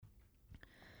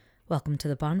Welcome to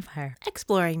the bonfire.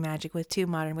 Exploring magic with two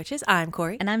modern witches. I'm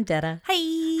Corey. And I'm Detta. Hi.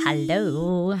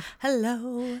 Hello.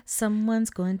 Hello. Someone's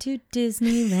going to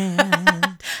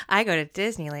Disneyland. I go to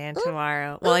Disneyland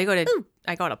tomorrow. Well, I go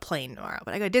on a plane tomorrow,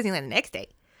 but I go to Disneyland the next day.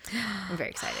 I'm very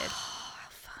excited. Oh, how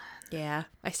fun. Yeah.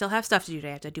 I still have stuff to do today.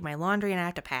 I have to do my laundry and I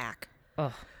have to pack.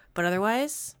 Oh, But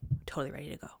otherwise, totally ready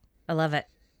to go. I love it.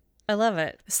 I love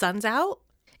it. The sun's out.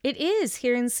 It is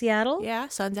here in Seattle. Yeah.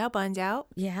 Sun's out, buns out.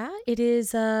 Yeah, it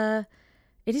is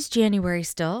January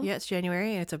still. Yeah, it's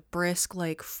January and it's a brisk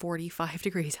 45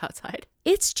 degrees outside.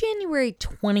 It's January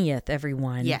 20th,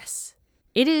 everyone. Yes.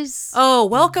 It is. Oh,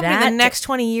 welcome to the next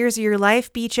 20 years of your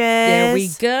life, beaches. There we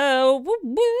go. Woo,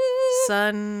 woo.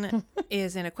 Sun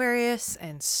is in Aquarius,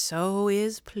 and so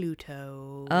is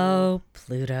Pluto. Oh,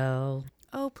 Pluto.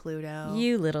 Oh, Pluto.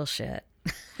 You little shit.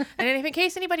 And in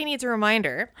case anybody needs a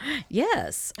reminder.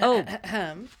 Yes. Oh.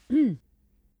 It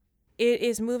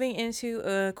is moving into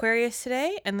Aquarius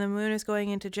today, and the moon is going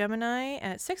into Gemini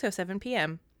at 6:07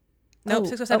 p.m. Nope,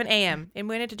 6:07 a.m. It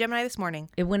went into Gemini this morning.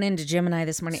 It went into Gemini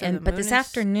this morning. So but this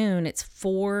afternoon, it's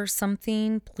 4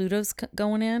 something. Pluto's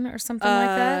going in or something like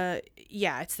that?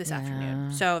 Yeah, it's this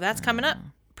afternoon. So that's coming up.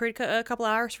 A couple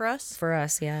hours for us. For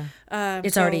us, yeah.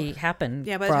 It's already happened.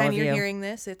 Yeah, by the time you're hearing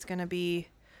this, it's going to be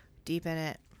deep in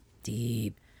it.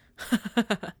 Deep.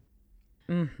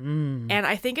 Mm-hmm. And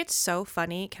I think it's so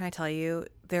funny. Can I tell you,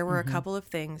 there were a couple of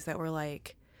things that were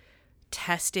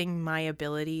testing my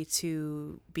ability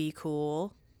to be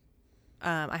cool.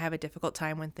 I have a difficult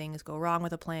time when things go wrong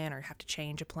with a plan or have to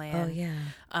change a plan. Oh, yeah.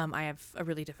 I have a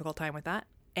really difficult time with that.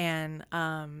 And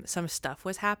some stuff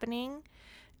was happening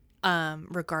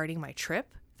regarding my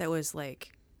trip that was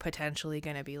potentially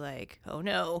going to be oh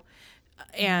no.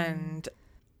 And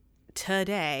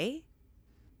today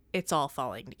it's all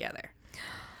falling together.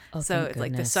 Oh, so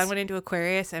it's the sun went into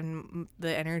Aquarius and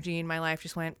the energy in my life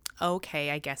just went,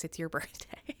 okay, I guess it's your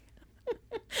birthday.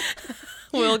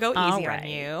 We'll go easy on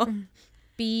you.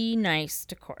 Be nice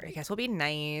to Corey. I guess we'll be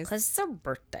nice. Because it's her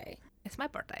birthday. It's my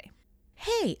birthday.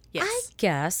 Hey, yes. I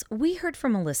guess we heard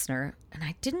from a listener, and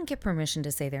I didn't get permission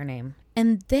to say their name.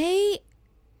 And they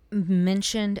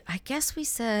mentioned, I guess we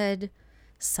said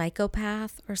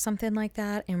psychopath or something like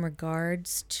that in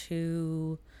regards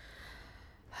to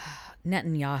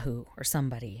Netanyahu or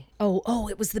somebody. Oh,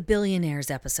 it was the billionaires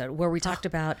episode where we talked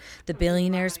about the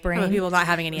billionaires' brain. People not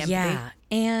having any empathy. Yeah,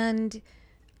 and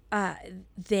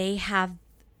they have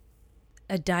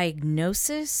a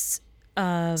diagnosis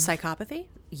of psychopathy.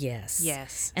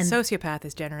 Yes. And sociopath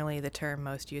is generally the term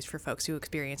most used for folks who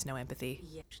experience no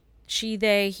empathy. She,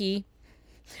 they, he.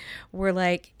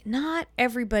 We're not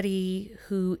everybody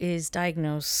who is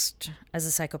diagnosed as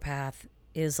a psychopath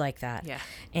is like that. Yeah.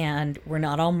 And we're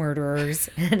not all murderers.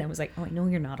 And I was like, oh, I know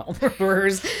you're not all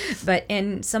murderers.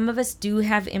 And some of us do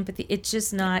have empathy. It's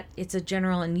just not, it's a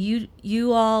general, and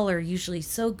you all are usually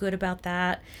so good about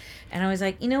that. And I was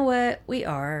like, you know what? We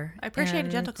are. I appreciate a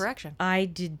gentle correction. I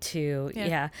did too.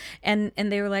 Yeah. And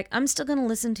they were like, I'm still going to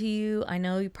listen to you. I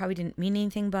know you probably didn't mean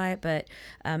anything by it, but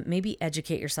maybe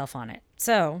educate yourself on it.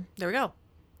 So there we go.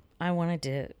 I wanted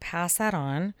to pass that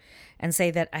on and say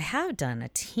that I have done a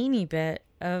teeny bit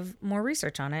of more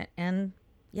research on it. And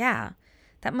yeah,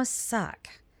 that must suck.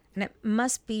 And it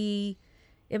must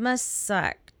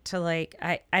suck to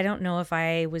I don't know if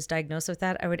I was diagnosed with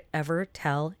that, I would ever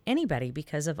tell anybody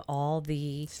because of all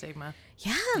the stigma.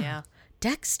 Yeah.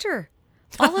 Dexter.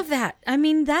 All of that. I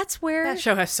mean, that's where that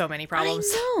show has so many problems.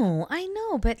 I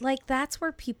know, but that's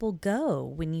where people go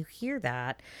when you hear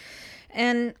that.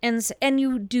 And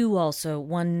you do also,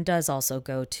 one does also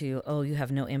go to, oh, you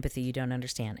have no empathy, you don't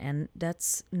understand. And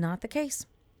that's not the case.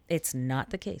 It's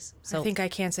not the case. So I think I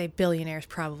can say billionaires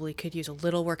probably could use a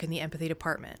little work in the empathy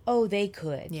department. Oh, they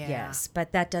could. Yeah. Yes.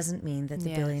 But that doesn't mean that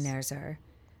the billionaires are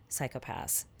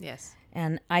psychopaths. Yes.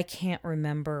 And I can't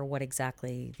remember what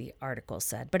exactly the article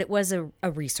said, but it was a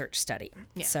research study.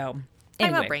 Yeah. So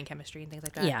anyway. About brain chemistry and things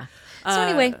like that. Yeah. So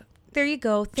anyway, there you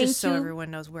go. Thank you. Just so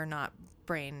everyone knows, we're not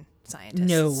brain scientists.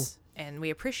 No. And we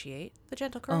appreciate the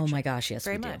gentle correction. Oh my gosh, yes,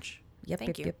 very we do. much. Yep.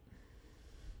 Thank you. Yep.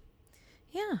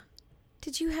 Yeah.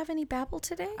 Did you have any babble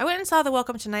today? I went and saw the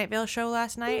Welcome to Night Vale show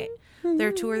last night.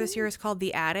 Their tour this year is called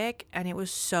The Attic, and it was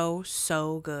so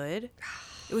good.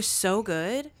 It was so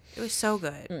good. It was so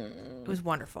good. It was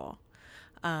wonderful.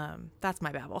 That's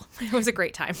my babble. It was a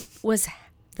great time. Was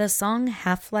the song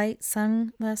Half Light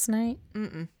sung last night?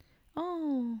 Mm-mm.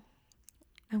 Oh.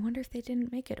 I wonder if they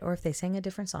didn't make it or if they sang a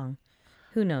different song.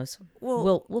 Who knows?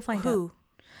 Well, we'll find out.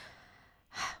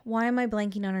 Why am I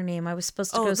blanking on her name? I was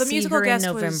supposed to go see her in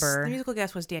November. The musical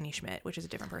guest was Danny Schmidt, which is a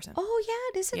different person. Oh,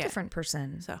 yeah, it is a different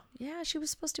person. So yeah, she was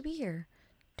supposed to be here.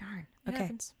 Darn. It okay.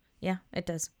 happens. Yeah, it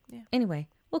does. Yeah. Anyway,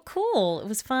 well, cool. It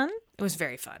was fun. It was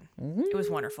very fun. It was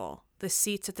wonderful. The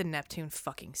seats at the Neptune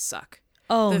fucking suck.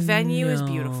 Oh, the venue is no.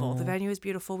 beautiful. The venue is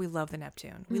beautiful. We love the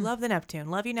Neptune. We love the Neptune.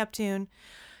 Love you, Neptune.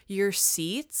 Your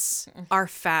seats are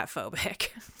fat phobic.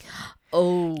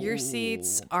 Oh. Your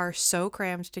seats are so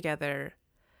crammed together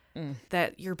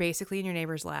that you're basically in your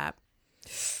neighbor's lap.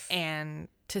 And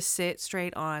to sit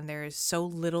straight on, there is so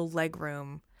little leg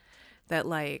room that,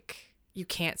 like, you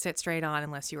can't sit straight on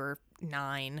unless you're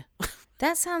 9.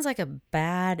 That sounds like a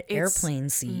bad It's airplane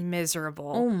seat.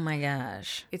 miserable. Oh my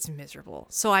gosh. It's miserable.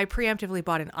 So I preemptively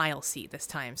bought an aisle seat this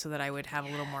time so that I would have a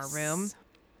little more room.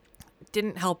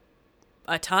 Didn't help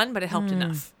a ton, but it helped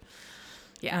enough.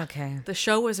 Yeah. Okay. The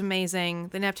show was amazing.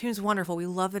 The Neptune's wonderful. We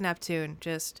love the Neptune.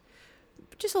 Just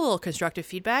a little constructive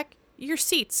feedback. Your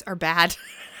seats are bad.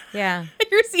 Yeah.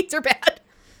 Your seats are bad.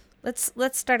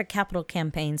 Let's start a capital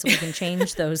campaign so we can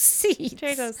change those seats.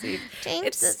 Change those seats. Change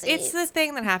the seats. It's the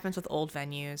thing that happens with old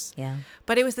venues. Yeah.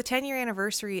 But it was the 10-year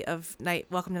anniversary of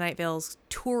Welcome to Night Vale's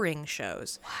touring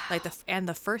shows. Wow. Like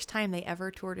the first time they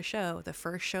ever toured a show, the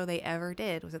first show they ever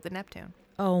did was at the Neptune.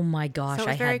 Oh my gosh, So it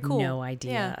was I very had cool. no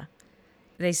idea. Yeah.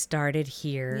 They started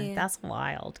here. Yeah. That's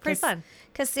wild. Pretty fun.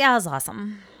 Because, yeah, it was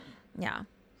awesome. Yeah.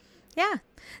 Yeah.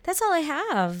 That's all I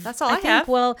have. That's all I think, have.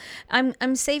 Well,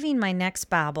 I'm saving my next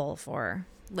babble for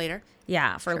Later.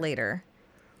 later.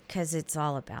 Because it's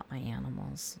all about my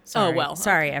animals.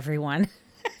 Sorry, everyone.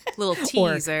 Little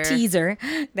Or teaser. teaser.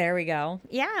 There we go.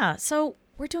 Yeah. So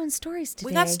we're doing stories today.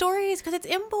 We got stories because it's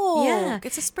Imbolc. Yeah.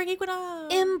 It's a spring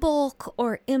equinox. Imbolc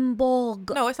or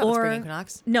Imbolg. No, it's not the or, spring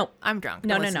equinox. No. I'm drunk.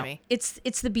 No, Don't no, listen no. to me.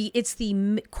 It's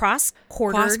the cross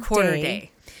quarter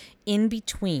day in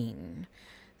between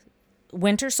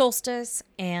winter solstice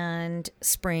and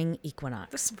spring The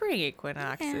equinox. spring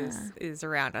equinox is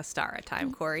around a star at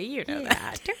time, Corey. You know Yeah,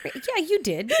 that. yeah, you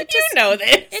did. You know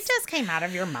this. It just came out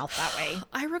of your mouth that way.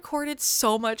 I recorded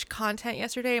so much content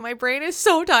yesterday. My brain is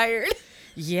so tired.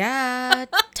 Yeah,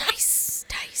 dice,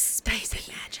 Dice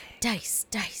and magic.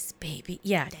 dice, baby.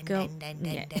 Yeah, go.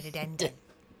 Dun.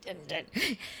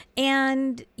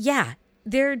 And yeah,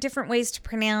 there are different ways to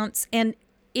pronounce, and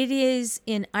it is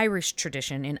in Irish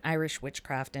tradition, in Irish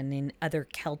witchcraft, and in other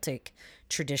Celtic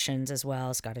traditions as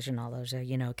well, Scottish and all those.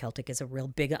 Celtic is a real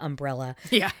big umbrella.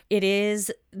 Yeah. It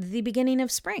is the beginning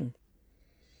of spring.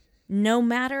 No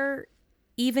matter,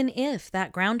 even if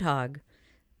that groundhog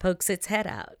pokes its head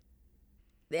out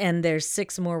and there's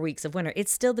 6 more weeks of winter,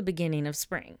 it's still the beginning of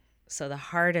spring. So the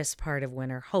hardest part of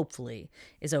winter, hopefully,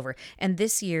 is over. And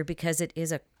this year, because it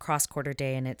is a cross-quarter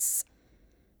day and it's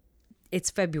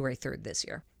February 3rd this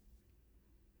year.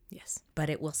 Yes. But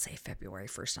it will say February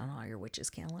 1st on all your witches'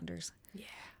 calendars. Yeah.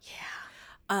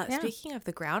 Yeah. Speaking of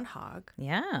the groundhog,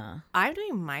 Yeah. I'm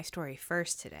doing my story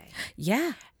first today.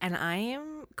 Yeah. And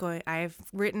I've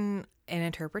written an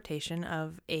interpretation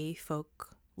of a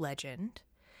folk legend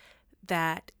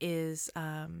that is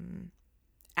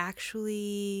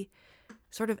actually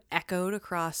sort of echoed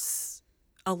across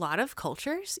a lot of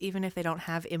cultures, even if they don't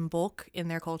have Imbolc in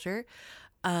their culture.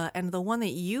 And the one that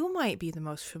you might be the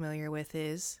most familiar with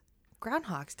is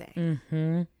Groundhog's Day.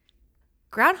 Mm-hmm.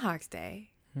 Groundhog's Day,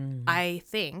 I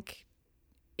think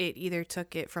it either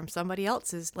took it from somebody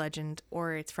else's legend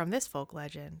or it's from this folk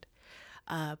legend.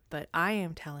 But I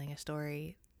am telling a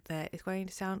story that is going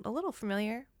to sound a little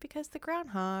familiar because the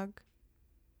groundhog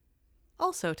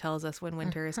also tells us when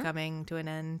winter is coming to an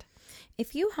end.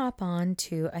 If you hop on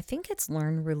to, I think it's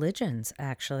Learn Religions,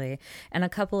 actually, and a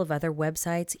couple of other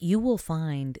websites, you will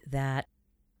find that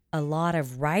a lot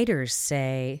of writers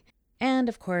say, and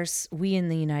of course, we in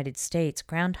the United States,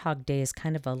 Groundhog Day is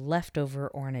kind of a leftover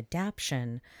or an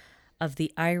adaptation of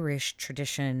the Irish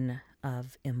tradition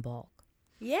of Imbolc.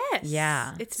 Yes.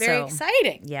 Yeah. It's very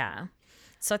exciting. Yeah.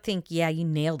 So I think, yeah, you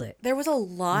nailed it. There was a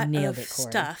lot Nailed of it, Corey.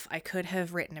 stuff I could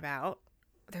have written about.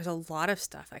 There's a lot of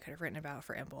stuff I could have written about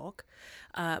for Imbolc.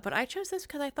 But I chose this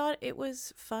because I thought it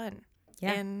was fun.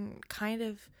 Yeah. And kind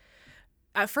of,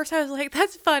 at first I was like,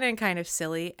 that's fun and kind of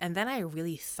silly. And then I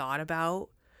really thought about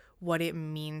what it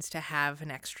means to have an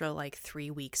extra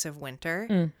 3 weeks of winter.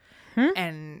 Mm-hmm.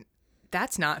 And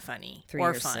that's not funny 3 or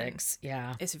or fun. 6.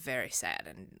 Yeah. It's very sad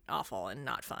and awful and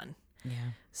not fun.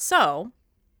 Yeah. So,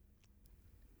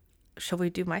 shall we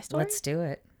do my story? Let's do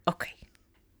it. Okay.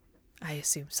 I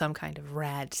assume some kind of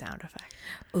rad sound effect.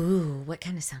 Ooh, what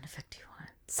kind of sound effect do you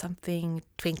want? Something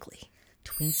twinkly.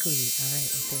 Twinkly. All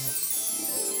right, we'll do it.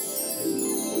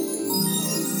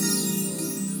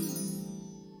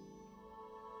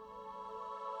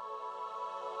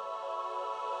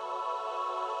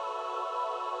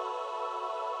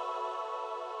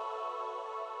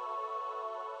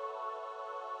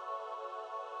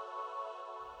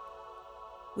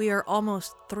 We are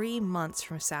almost 3 months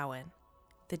from Samhain.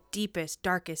 The deepest,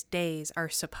 darkest days are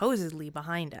supposedly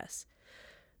behind us.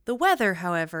 The weather,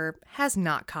 however, has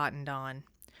not cottoned on.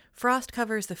 Frost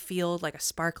covers the field like a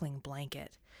sparkling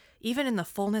blanket. Even in the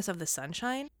fullness of the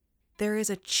sunshine, there is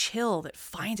a chill that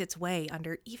finds its way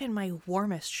under even my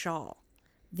warmest shawl.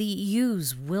 The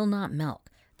ewes will not milk.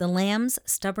 The lambs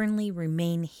stubbornly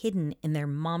remain hidden in their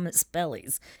mammoths'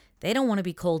 bellies. They don't want to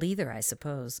be cold either, I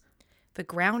suppose. The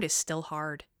ground is still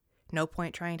hard. No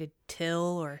point trying to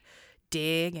till or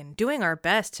dig and doing our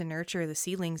best to nurture the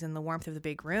seedlings in the warmth of the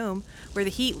big room where the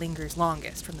heat lingers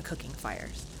longest from the cooking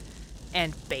fires.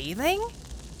 And bathing?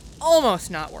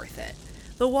 Almost not worth it.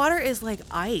 The water is like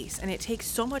ice, and it takes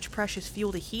so much precious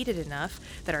fuel to heat it enough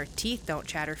that our teeth don't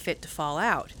chatter fit to fall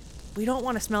out. We don't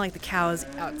want to smell like the cows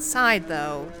outside,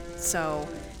 though, so,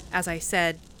 as I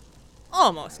said,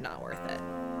 almost not worth it.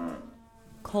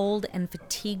 Cold and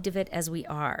fatigued of it as we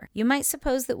are, you might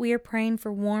suppose that we are praying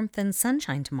for warmth and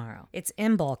sunshine tomorrow. It's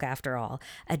Imbolc, after all,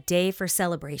 a day for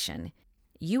celebration.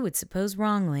 You would suppose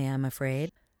wrongly, I'm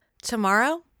afraid.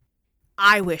 Tomorrow,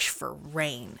 I wish for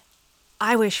rain.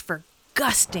 I wish for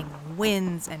gusting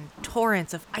winds and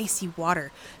torrents of icy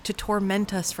water to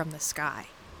torment us from the sky.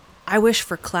 I wish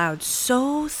for clouds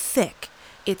so thick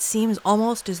it seems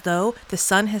almost as though the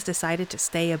sun has decided to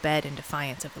stay abed in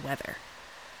defiance of the weather.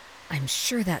 I'm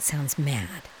sure that sounds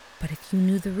mad, but if you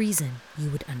knew the reason, you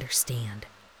would understand.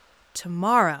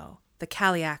 Tomorrow, the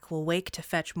Cailleach will wake to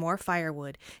fetch more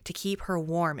firewood to keep her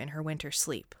warm in her winter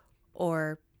sleep.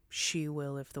 Or she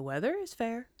will if the weather is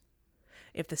fair.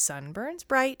 If the sun burns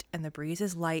bright and the breeze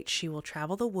is light, she will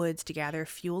travel the woods to gather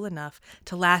fuel enough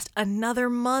to last another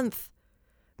month.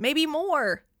 Maybe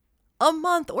more. A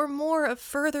month or more of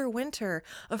further winter,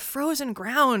 of frozen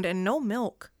ground and no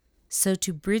milk. So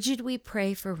to Brigid we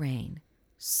pray for rain.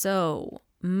 So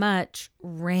much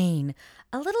rain.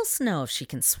 A little snow if she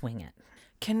can swing it.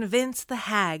 Convince the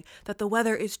hag that the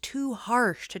weather is too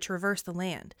harsh to traverse the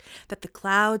land, that the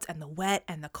clouds and the wet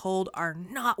and the cold are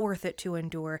not worth it to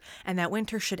endure, and that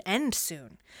winter should end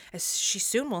soon, as she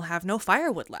soon will have no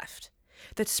firewood left.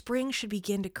 That spring should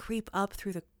begin to creep up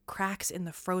through the cracks in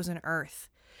the frozen earth.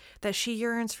 That she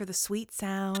yearns for the sweet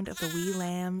sound of the wee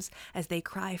lambs as they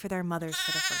cry for their mothers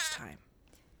for the first time.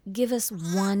 Give us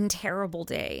one terrible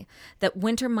day, that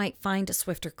winter might find a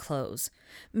swifter close.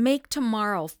 Make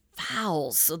tomorrow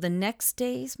foul, so the next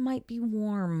days might be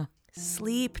warm.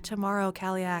 Sleep tomorrow,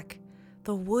 Cailleach.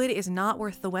 The wood is not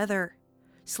worth the weather.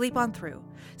 Sleep on through.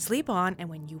 Sleep on, and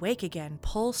when you wake again,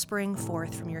 pull spring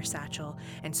forth from your satchel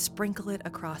and sprinkle it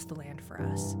across the land for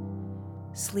us.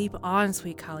 Sleep on,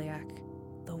 sweet Cailleach.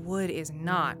 The wood is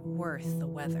not worth the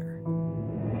weather.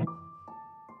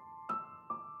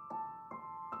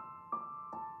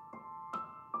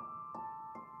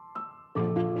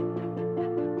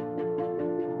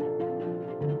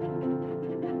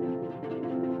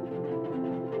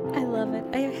 I love it.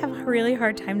 I have a really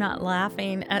hard time not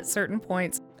laughing at certain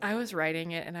points. I was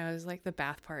writing it and I was like, the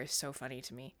bath part is so funny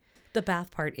to me. The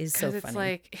bath part is so funny. Because it's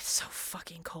like, it's so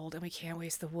fucking cold and we can't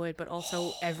waste the wood, but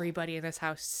also everybody in this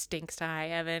house stinks to high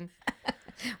heaven.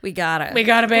 We gotta bathe. We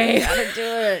gotta do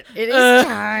it. It is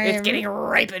time. It's getting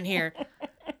ripe in here.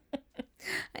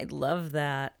 I love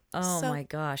that. Oh So- my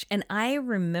gosh. And I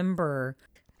remember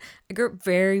I grew up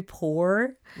very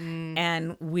poor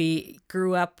and we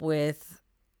grew up with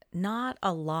not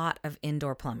a lot of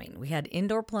indoor plumbing. We had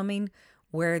indoor plumbing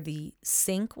where the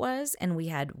sink was, and we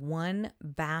had one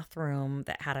bathroom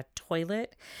that had a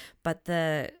toilet, but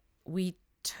we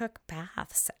took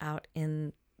baths out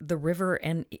in the river,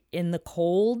 and in the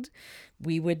cold,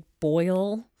 we would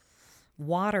boil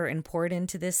water and pour it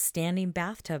into this standing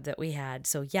bathtub that we had.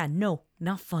 So yeah, no,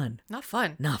 not fun. Not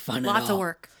fun. Not fun Lots at all. of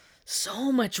work.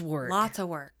 So much work. Lots of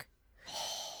work.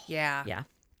 Yeah. Yeah. Oof.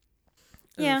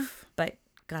 Yeah, but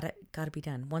gotta be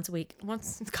done once a week.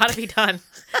 It's gotta be done.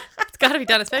 It's gotta be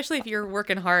done, especially if you're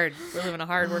working hard. We're living a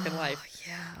hard working life.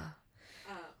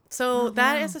 Yeah. So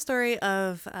that is the story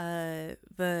of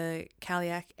the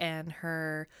Cailleach and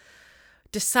her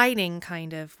deciding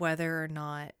kind of whether or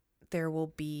not there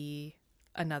will be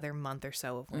another month or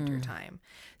so of winter time.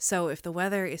 So if the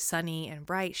weather is sunny and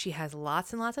bright, she has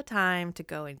lots and lots of time to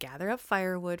go and gather up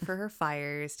firewood for her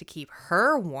fires to keep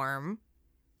her warm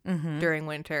during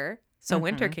winter. So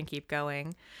winter can keep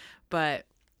going. But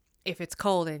if it's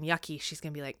cold and yucky, she's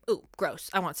going to be like, ooh, gross.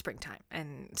 I want springtime.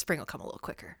 And spring will come a little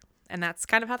quicker. And that's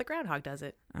kind of how the groundhog does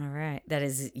it. All right. That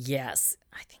is, yes.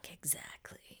 I think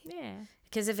exactly. Yeah.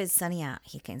 Because if it's sunny out,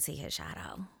 he can see his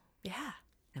shadow. Yeah.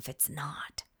 If it's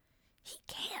not, he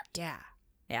can't. Yeah.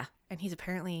 Yeah. And he's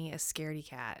apparently a scaredy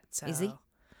cat. So Is he?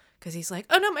 Because he's like,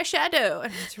 oh no, my shadow.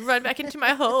 And just run back into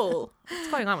my hole.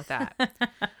 What's going on with that?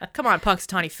 Come on,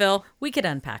 Punxsutawney Phil. We could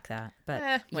unpack that,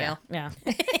 but well. yeah.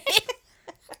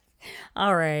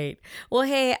 All right. Well,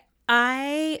 hey,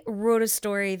 I wrote a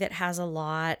story that has a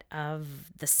lot of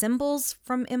the symbols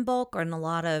from Imbolc and a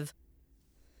lot of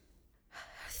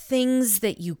things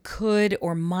that you could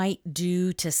or might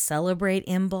do to celebrate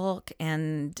Imbolc,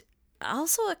 and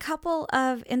also a couple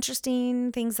of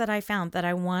interesting things that I found that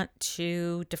I want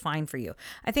to define for you.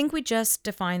 I think we just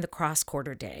defined the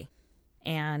cross-quarter day.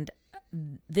 And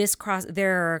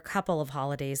there are a couple of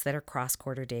holidays that are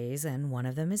cross-quarter days, and one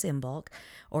of them is Imbolc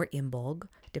or Imbolg,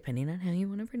 depending on how you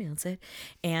want to pronounce it.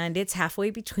 And it's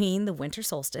halfway between the winter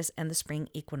solstice and the spring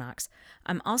equinox.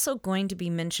 I'm also going to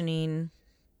be mentioning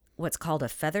what's called a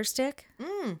feather stick.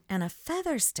 And a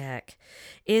feather stick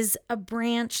is a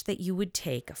branch that you would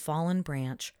take, a fallen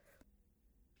branch,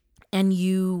 and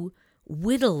you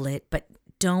whittle it, but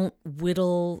don't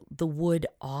whittle the wood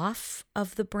off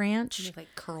of the branch. You make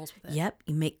like curls with it. Yep,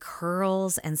 you make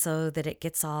curls, and so that it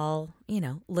gets all,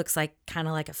 looks like kind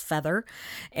of like a feather,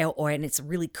 and it's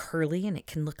really curly, and it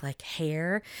can look like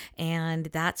hair. And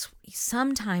that's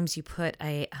sometimes you put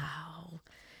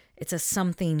it's a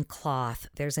something cloth.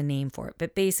 There's a name for it.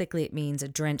 But basically it means a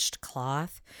drenched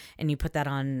cloth. And you put that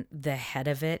on the head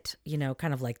of it,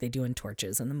 kind of like they do in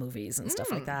torches in the movies and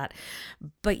stuff like that.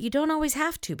 But you don't always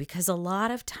have to, because a lot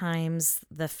of times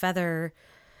the feather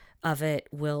of it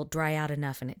will dry out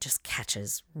enough and it just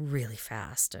catches really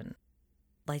fast and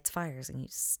lights fires. And you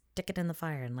stick it in the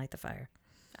fire and light the fire.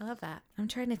 I love that. I'm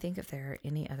trying to think if there are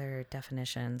any other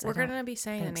definitions. We're going to be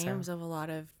saying the names of a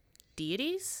lot of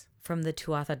deities. From the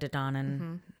Tuatha De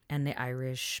Danann and the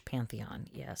Irish pantheon,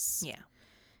 yes. Yeah.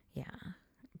 Yeah.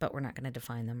 But we're not going to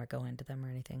define them or go into them or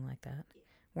anything like that.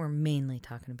 We're mainly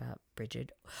talking about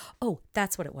Brigid. Oh,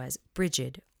 that's what it was.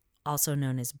 Brigid, also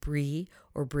known as Brie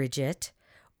or Bridget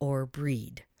or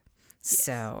Breed. Yes.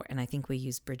 So, and I think we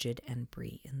use Brigid and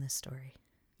Brie in this story.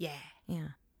 Yeah. Yeah.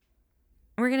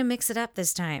 We're going to mix it up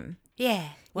this time. Yeah.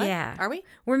 What? Yeah. Are we?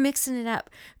 We're mixing it up.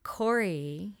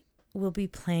 Corey will be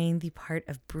playing the part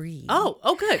of Bree.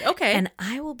 Oh, good. Okay. And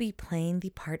I will be playing the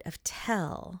part of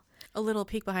Tell. A little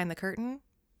peek behind the curtain.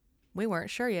 We weren't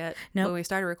sure yet when we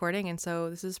started recording, and so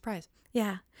this is a surprise.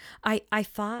 Yeah. I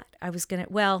thought I was going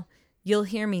to, you'll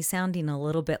hear me sounding a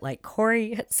little bit like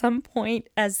Corey at some point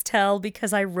as Tell,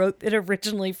 because I wrote it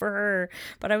originally for her.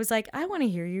 But I was like, I want to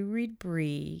hear you read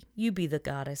Bree. You be the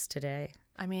goddess today.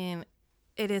 I mean,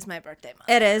 it is my birthday month.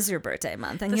 It is your birthday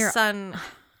month. And the sun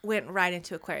went right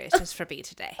into Aquarius just for me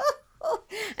today.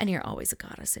 And you're always a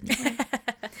goddess anyway.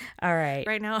 All right.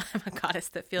 Right now, I'm a goddess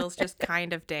that feels just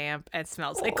kind of damp and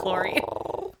smells like chlorine.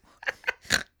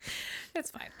 It's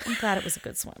fine. I'm glad it was a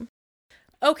good swim.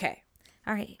 Okay.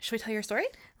 All right. Should we tell your story?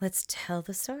 Let's tell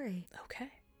the story. Okay.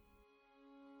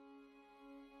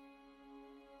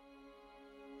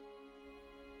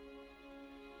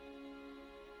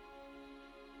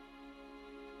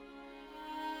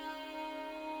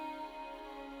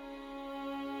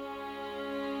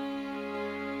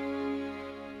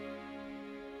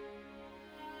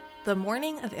 The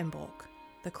morning of Imbolc,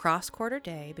 the cross-quarter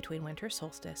day between winter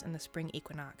solstice and the spring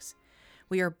equinox.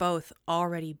 We are both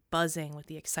already buzzing with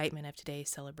the excitement of today's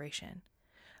celebration.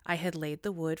 I had laid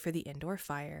the wood for the indoor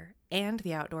fire and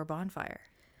the outdoor bonfire.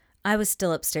 I was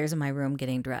still upstairs in my room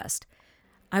getting dressed.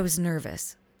 I was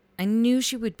nervous. I knew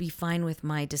she would be fine with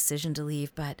my decision to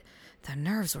leave, but the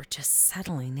nerves were just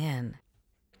settling in.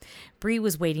 Bree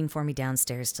was waiting for me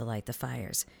downstairs to light the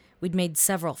fires. We'd made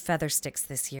several feather sticks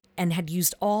this year and had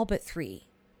used all but 3.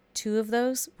 2 of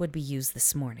those would be used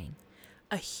this morning.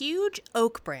 A huge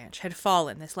oak branch had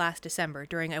fallen this last December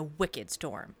during a wicked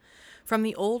storm from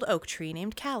the old oak tree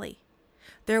named Cailleach.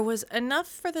 There was enough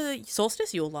for the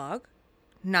solstice Yule log,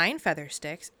 9 feather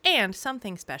sticks, and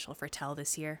something special for Tell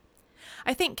this year.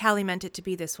 I think Cailleach meant it to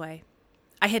be this way.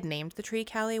 I had named the tree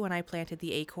Cailleach when I planted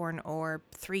the acorn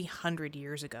 300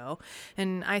 years ago,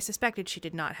 and I suspected she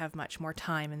did not have much more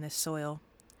time in this soil.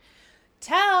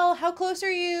 Tell, how close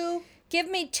are you? Give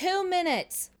me 2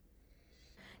 minutes.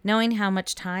 Knowing how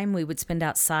much time we would spend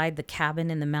outside the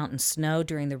cabin in the mountain snow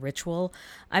during the ritual,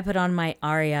 I put on my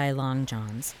REI long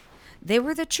johns. They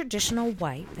were the traditional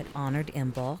white that honored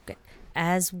Imbolc,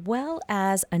 as well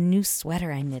as a new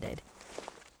sweater I knitted.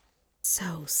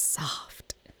 So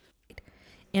soft.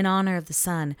 In honor of the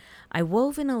sun, I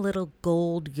wove in a little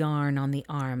gold yarn on the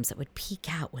arms that would peek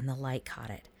out when the light caught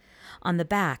it. On the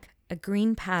back, a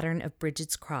green pattern of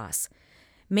Brigid's cross,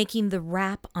 making the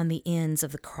wrap on the ends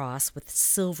of the cross with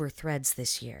silver threads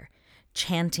this year,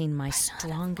 chanting my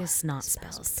strongest knot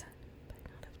spells.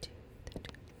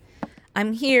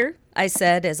 I'm here, I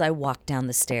said as I walked down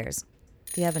the stairs.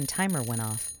 The oven timer went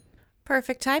off.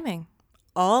 Perfect timing.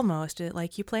 Almost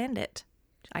like you planned it,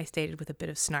 I stated with a bit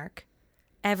of snark.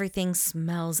 Everything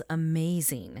smells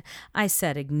amazing, I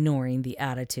said, ignoring the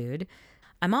attitude.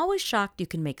 I'm always shocked you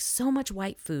can make so much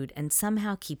white food and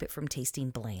somehow keep it from tasting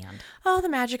bland. Oh, the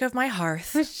magic of my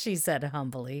hearth, she said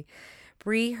humbly.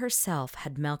 Bree herself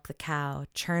had milked the cow,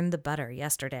 churned the butter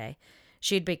yesterday.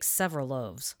 She had baked several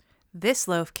loaves. This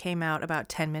loaf came out about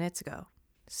 10 minutes ago.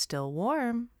 Still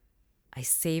warm. I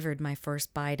savored my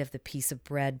first bite of the piece of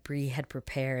bread Bree had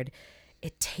prepared.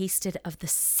 It tasted of the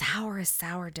sourest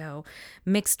sourdough,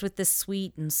 mixed with the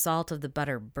sweet and salt of the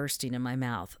butter bursting in my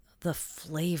mouth. The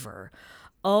flavor.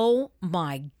 Oh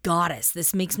my goddess,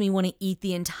 this makes me want to eat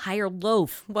the entire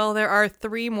loaf. Well, there are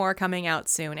 3 more coming out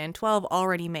soon and 12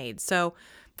 already made, so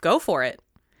go for it.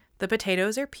 The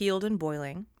potatoes are peeled and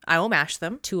boiling. I will mash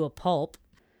them to a pulp.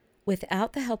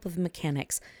 Without the help of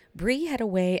mechanics, Bree had a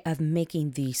way of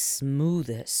making the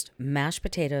smoothest mashed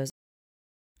potatoes.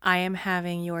 I am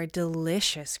having your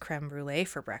delicious creme brulee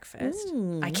for breakfast.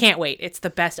 I can't wait. It's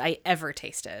the best I ever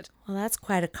tasted. Well, that's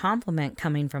quite a compliment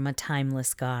coming from a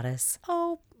timeless goddess.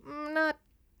 Oh, not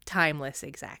timeless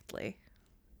exactly.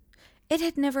 It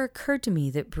had never occurred to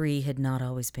me that Bree had not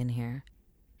always been here.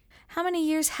 How many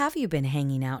years have you been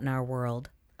hanging out in our world?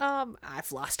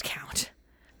 I've lost count.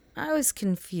 I was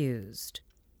confused.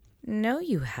 No,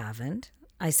 you haven't,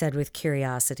 I said with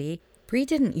curiosity. Bree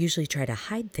didn't usually try to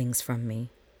hide things from me.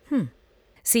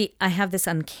 See, I have this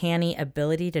uncanny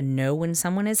ability to know when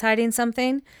someone is hiding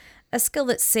something, a skill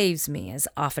that saves me as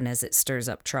often as it stirs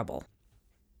up trouble.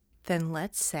 Then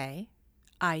let's say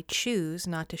I choose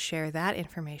not to share that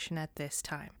information at this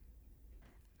time.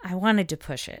 I wanted to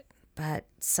push it, but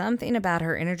something about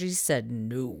her energy said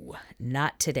no,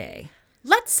 not today.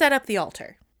 Let's set up the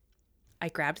altar. I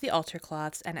grabbed the altar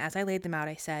cloths, and as I laid them out,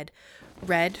 I said,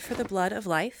 red for the blood of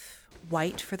life,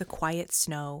 white for the quiet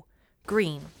snow,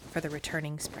 green for the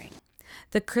returning spring.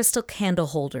 The crystal candle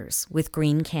holders with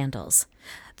green candles.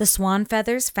 The swan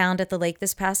feathers found at the lake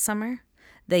this past summer.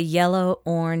 The yellow,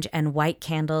 orange, and white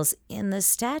candles in the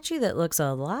statue that looks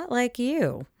a lot like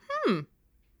you.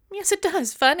 Yes, it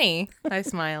does. Funny. I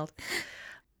smiled.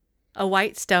 A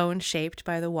white stone shaped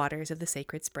by the waters of the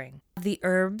sacred spring. The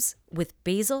herbs with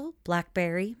basil,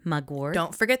 blackberry, mugwort.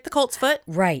 Don't forget the coltsfoot.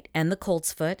 Right, and the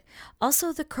coltsfoot.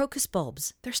 Also the crocus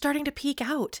bulbs. They're starting to peek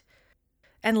out.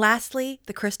 And lastly,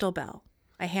 the crystal bell.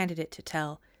 I handed it to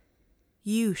Tell.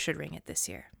 You should ring it this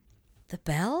year. The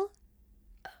bell?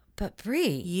 But Bree.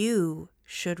 You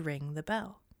should ring the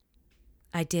bell.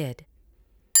 I did.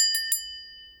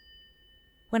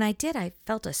 When I did, I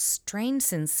felt a strange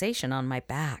sensation on my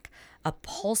back, a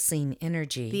pulsing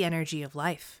energy. The energy of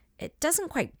life. It doesn't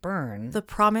quite burn. The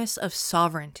promise of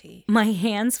sovereignty. My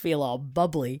hands feel all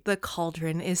bubbly. The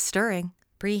cauldron is stirring.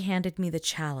 Bree handed me the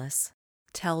chalice.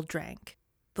 Tell drank.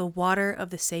 The water of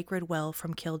the sacred well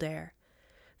from Kildare.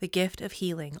 The gift of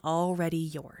healing already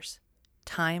yours.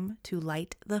 Time to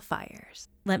light the fires.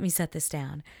 Let me set this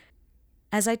down.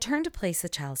 As I turned to place the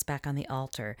chalice back on the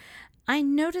altar, I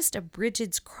noticed a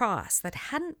Brigid's cross that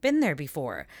hadn't been there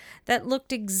before, that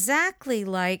looked exactly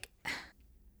like...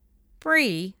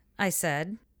 Bree, I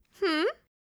said.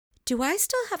 Do I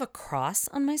still have a cross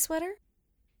on my sweater?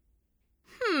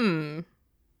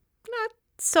 Not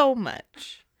so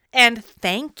much. And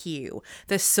thank you.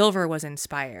 The silver was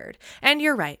inspired. And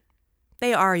you're right.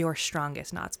 They are your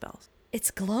strongest knot spells. It's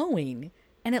glowing,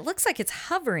 and it looks like it's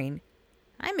hovering.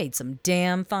 I made some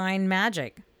damn fine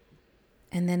magic.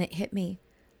 And then it hit me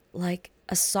like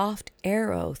a soft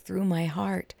arrow through my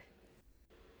heart.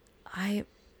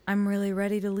 I'm really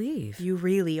ready to leave. You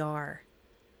really are.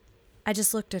 I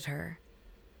just looked at her.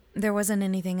 There wasn't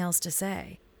anything else to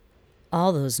say.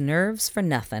 All those nerves for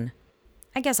nothing.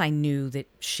 I guess I knew that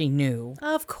she knew.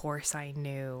 Of course I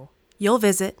knew. You'll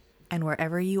visit, and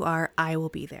wherever you are, I will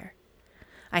be there.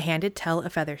 I handed Tell a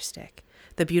feather stick.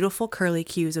 The beautiful curly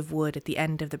cues of wood at the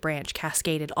end of the branch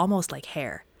cascaded almost like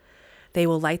hair. They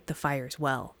will light the fires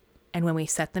well, and when we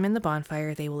set them in the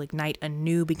bonfire, they will ignite a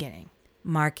new beginning.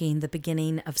 Marking the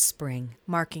beginning of spring.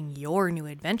 Marking your new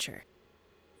adventure.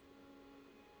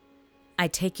 I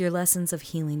take your lessons of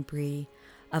healing, Bree,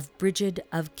 of Brigid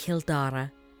of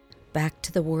Kildare, back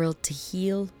to the world to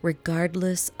heal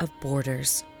regardless of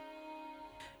borders.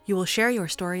 You will share your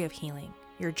story of healing,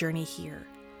 your journey here.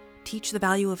 Teach the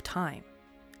value of time.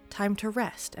 Time to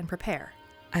rest and prepare.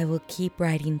 I will keep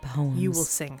writing poems. You will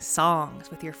sing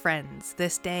songs with your friends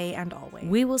this day and always.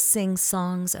 We will sing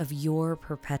songs of your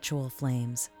perpetual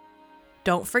flames.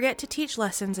 Don't forget to teach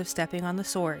lessons of stepping on the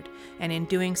sword, and in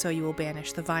doing so you will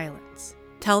banish the violence.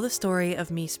 Tell the story of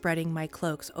me spreading my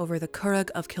cloaks over the Curragh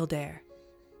of Kildare.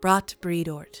 Brat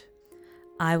Brídort.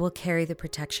 I will carry the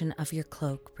protection of your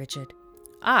cloak, Brigid.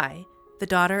 I, the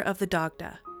daughter of the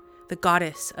Dagda, the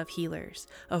goddess of healers,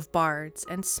 of bards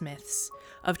and smiths,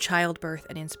 of childbirth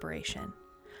and inspiration.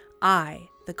 I,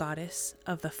 the goddess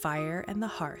of the fire and the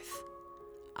hearth.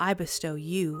 I bestow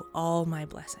you all my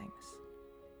blessings.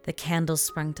 The candles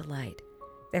sprung to light,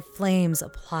 their flames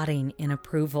applauding in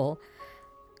approval.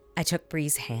 I took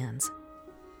Bree's hands.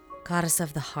 Goddess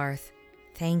of the hearth,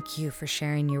 thank you for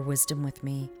sharing your wisdom with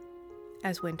me.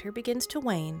 As winter begins to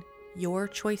wane, your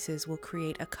choices will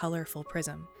create a colorful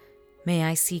prism. May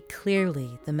I see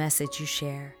clearly the message you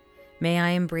share. May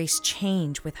I embrace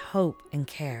change with hope and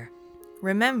care.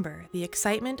 Remember, the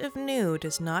excitement of new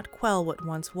does not quell what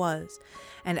once was,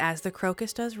 and as the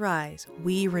crocus does rise,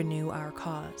 we renew our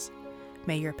cause.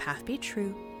 May your path be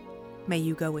true. May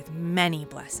you go with many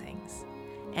blessings,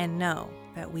 and know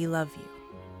that we love you.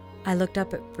 I looked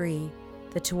up at Bree,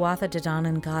 the Tuatha De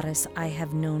Danann goddess I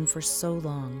have known for so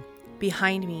long.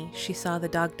 Behind me, she saw the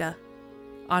Dagda,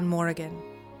 on Morrigan,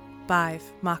 Baive,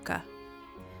 Macha.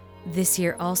 This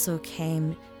year also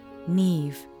came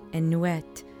Neve and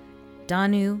Nuet,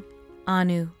 Danu,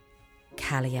 Anu,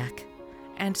 Cailleach.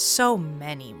 And so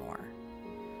many more.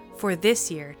 For this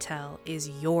year, Tell, is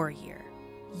your year,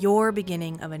 your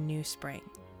beginning of a new spring.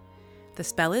 The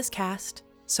spell is cast,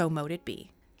 so mote it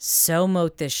be. So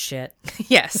mote this shit.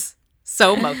 Yes,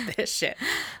 so mote this shit.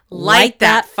 Light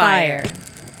that fire.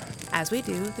 As we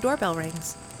do, the doorbell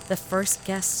rings. The first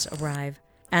guests arrive,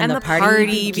 And the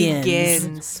party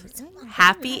begins.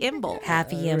 Happy Imbolc.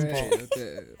 Happy Imbolc.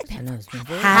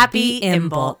 Happy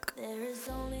Imbolc. There is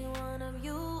only one of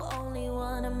you, only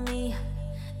one of me.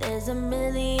 There's a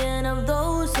million of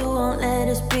those who won't let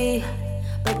us be.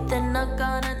 But they're not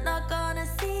gonna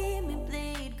see me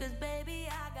bleed. 'Cause baby,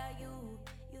 I got you.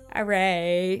 All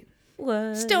right.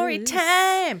 Story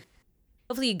time.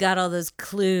 Hopefully you got all those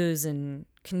clues and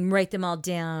can write them all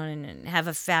down and have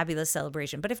a fabulous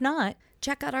celebration. But if not,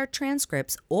 check out our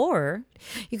transcripts. Or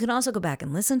you can also go back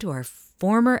and listen to our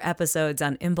former episodes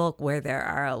on Imbolc, where there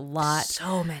are a lot.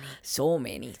 So many.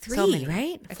 Three, So many.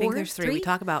 right? I think there's three. We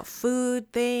talk about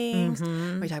food things.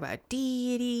 Mm-hmm. We talk about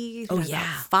deities. We Oh, talk yeah.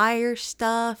 about fire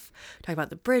stuff. We talk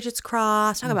about the Brigid's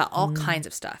Cross. Talk about all kinds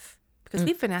of stuff. Because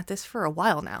we've been at this for a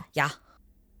while now. Yeah.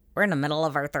 We're in the middle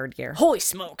of our third year. Holy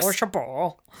smokes.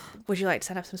 Would you like to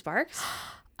set up some sparks?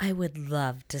 I would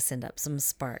love to send up some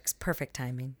sparks. Perfect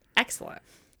timing. Excellent.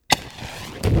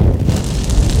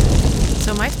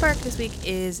 So my spark this week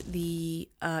is the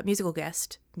musical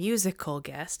guest.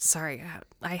 Sorry,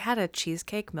 I had a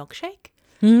cheesecake milkshake.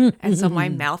 And so my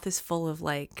mouth is full of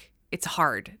it's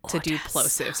hard to do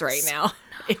plosives right now.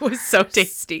 It was so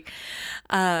tasty.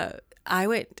 I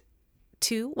went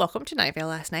to Welcome to Night Vale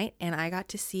last night, and I got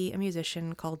to see a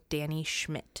musician called Danny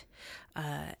Schmidt.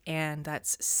 And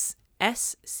that's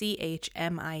SCHMIDT.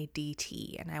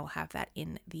 And I will have that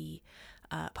in the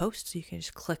post, so you can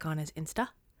just click on his Insta.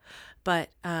 But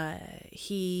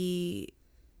if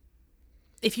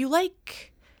you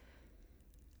like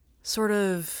sort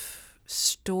of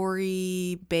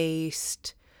story-based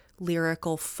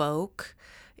lyrical folk,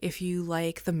 if you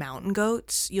like the Mountain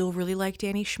Goats, you'll really like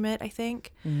Danny Schmidt, I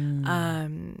think.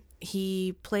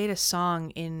 He played a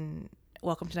song in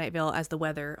Welcome to Night Vale as the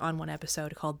weather on one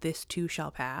episode called This Too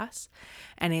Shall Pass.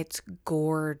 And it's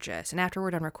gorgeous. And after we're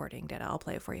done recording, Dada, I'll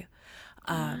play it for you.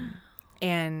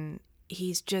 And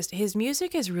his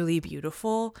music is really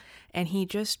beautiful. And he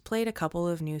just played a couple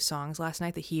of new songs last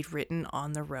night that he'd written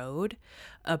on the road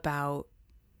about,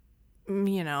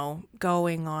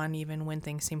 going on even when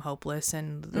things seem hopeless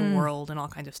and the world and all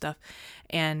kinds of stuff.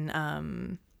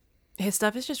 And his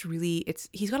stuff is just really,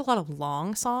 he's got a lot of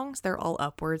long songs. They're all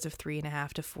upwards of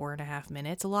 3.5 to 4.5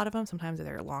 minutes. A lot of them, sometimes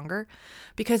they're longer,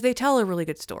 because they tell a really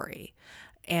good story.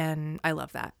 And I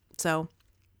love that. So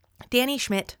Danny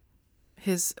Schmidt,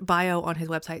 his bio on his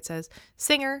website says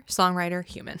singer, songwriter,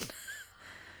 human.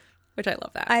 Which I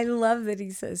love that. I love that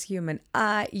he says human.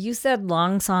 You said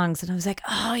long songs, and I was like,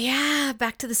 oh, yeah,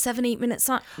 back to the 7-8 minute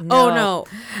song. Oh, no.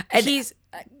 And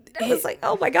I was like,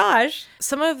 oh, my gosh.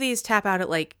 Some of these tap out at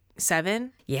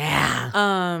 7. Yeah.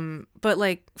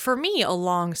 But for me, a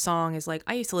long song is I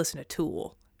used to listen to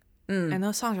Tool. And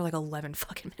those songs are 11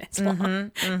 fucking minutes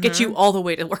long. Get you all the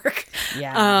way to work.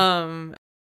 Yeah.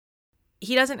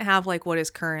 He doesn't have what is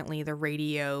currently the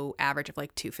radio average of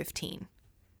 2:15.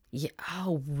 Yeah.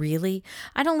 Oh, really?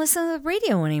 I don't listen to the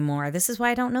radio anymore. This is why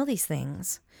I don't know these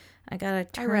things. I gotta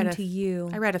turn to you.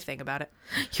 I read a thing about it.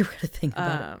 You gotta think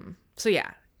about it. So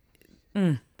yeah,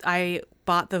 I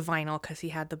bought the vinyl because he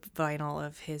had the vinyl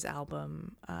of his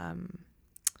album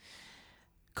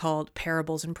called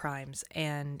Parables and Primes,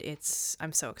 and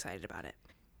I'm so excited about it.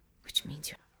 Which means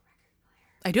you.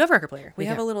 I do have a record player. We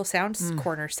have do. a little sound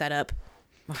corner set up.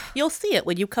 You'll see it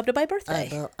when you come to my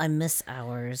birthday. I miss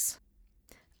ours.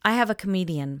 I have a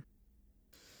comedian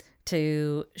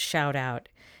to shout out,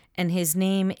 and his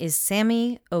name is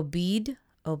Sammy Obeid.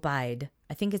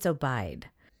 I think it's Obeid.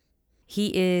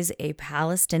 He is a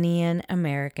Palestinian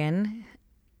American,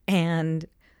 and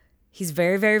he's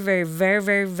very, very, very, very,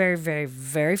 very, very, very,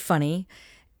 very funny,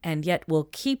 and yet will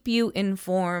keep you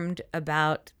informed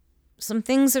about some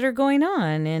things that are going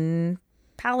on in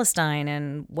Palestine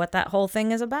and what that whole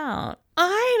thing is about.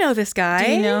 I know this guy.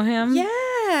 Do you know him?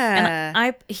 Yeah.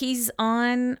 And he's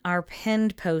on our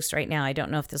pinned post right now. I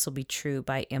don't know if this will be true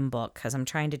by Imbolc, because I'm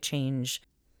trying to change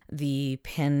the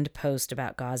pinned post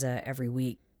about Gaza every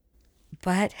week.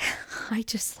 But I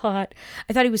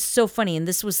thought he was so funny. And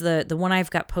this was the one I've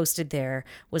got posted there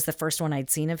was the first one I'd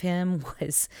seen of him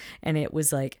and it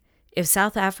was like, if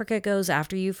South Africa goes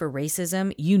after you for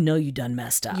racism, you know you done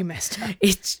messed up. You messed up.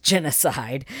 It's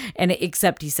genocide. And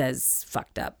except he says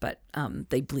fucked up, but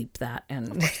they bleep that.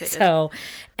 And so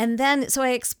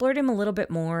I explored him a little bit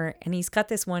more, and he's got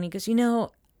this one. He goes,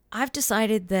 I've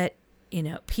decided that,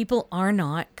 people are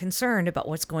not concerned about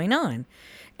what's going on.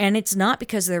 And it's not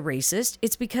because they're racist.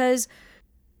 It's because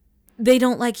they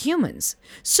don't like humans.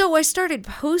 So I started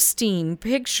posting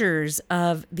pictures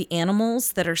of the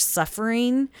animals that are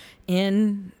suffering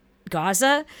in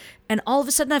Gaza. And all of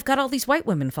a sudden I've got all these white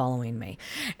women following me.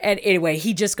 And anyway,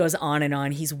 he just goes on and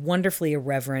on. He's wonderfully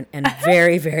irreverent and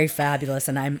very, very fabulous.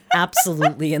 And I'm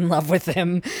absolutely in love with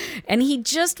him. And he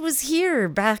just was here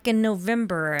back in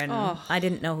November. And I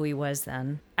didn't know who he was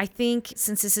then. I think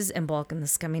since this is Imbolc and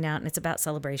this is coming out and it's about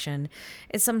celebration,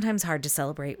 it's sometimes hard to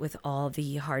celebrate with all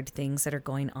the hard things that are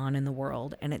going on in the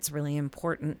world. And it's really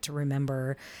important to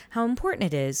remember how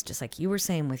important it is, just like you were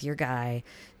saying with your guy,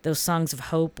 those songs of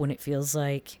hope when it feels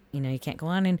like, you can't go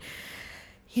on. And,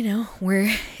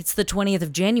 it's the 20th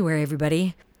of January,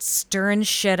 everybody. Stirring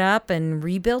shit up and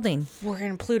rebuilding. We're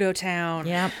in Pluto Town.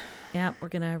 Yep, we're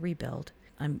going to rebuild.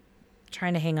 I'm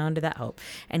trying to hang on to that hope.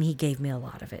 And he gave me a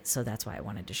lot of it, so that's why I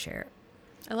wanted to share it.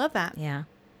 I love that. Yeah.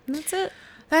 And that's it.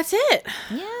 That's it.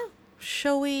 Yeah.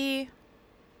 Shall we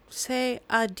say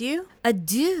adieu?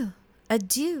 Adieu.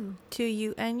 To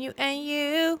you and you and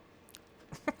you.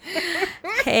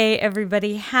 Hey,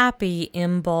 everybody. Happy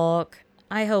Imbolc.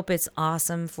 I hope it's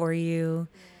awesome for you.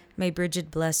 May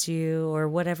Brigid bless you, or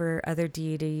whatever other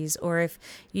deities. Or if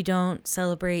you don't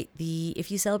celebrate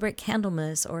if you celebrate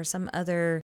Candlemas or some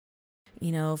other,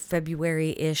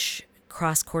 February-ish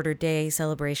cross-quarter day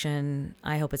celebration,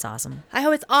 I hope it's awesome. I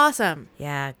hope it's awesome.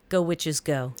 Yeah. Go witches,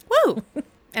 go. Woo!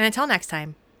 And until next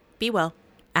time, be well.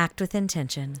 Act with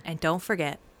intention. And don't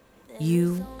forget,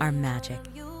 you are magic.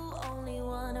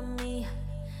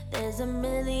 There's a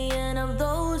million of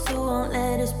those who won't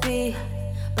let us be,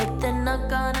 but they're not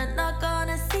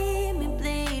gonna see me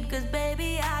bleed, 'cause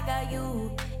baby I got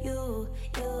you.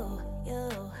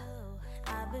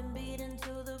 I've been beaten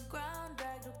to the ground,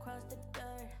 dragged across the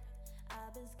dirt.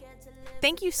 I've been scared to live.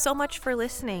 thank you so much for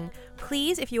listening.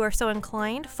 Please, if you are so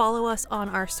inclined, follow us on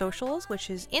our socials, which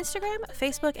is Instagram,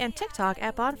 Facebook, and TikTok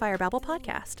at Bonfire Babble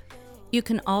Podcast. You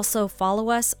can also follow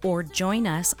us or join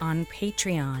us on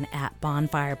Patreon at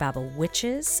Bonfire Babble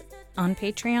Witches on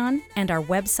Patreon, and our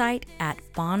website at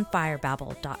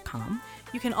bonfirebabble.com.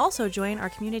 You can also join our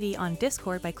community on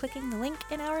Discord by clicking the link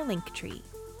in our link tree.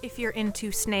 If you're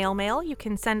into snail mail, you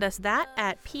can send us that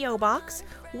at P.O. Box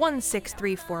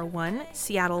 16341,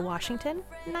 Seattle, Washington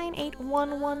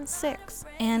 98116.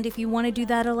 And if you want to do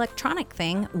that electronic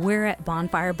thing, we're at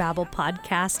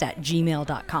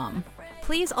bonfirebabblepodcast@gmail.com.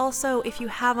 Please also, if you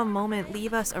have a moment,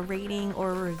 leave us a rating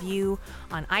or a review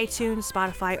on iTunes,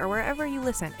 Spotify, or wherever you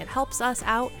listen. It helps us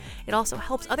out. It also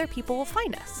helps other people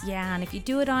find us. Yeah, and if you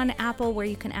do it on Apple where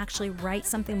you can actually write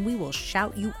something, we will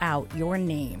shout you out your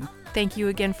name. Thank you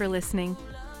again for listening.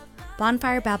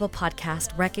 Bonfire Babble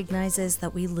Podcast recognizes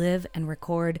that we live and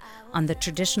record on the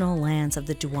traditional lands of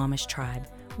the Duwamish tribe.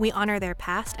 We honor their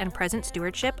past and present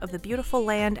stewardship of the beautiful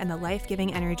land and the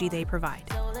life-giving energy they provide.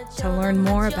 To learn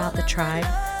more about the tribe,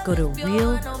 go to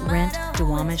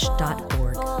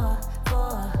realrentduwamish.org.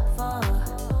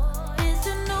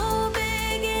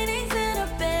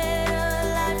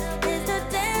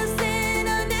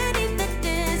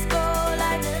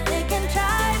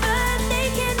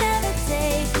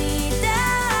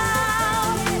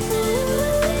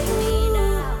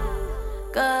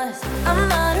 I'm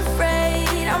not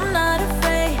afraid, I'm not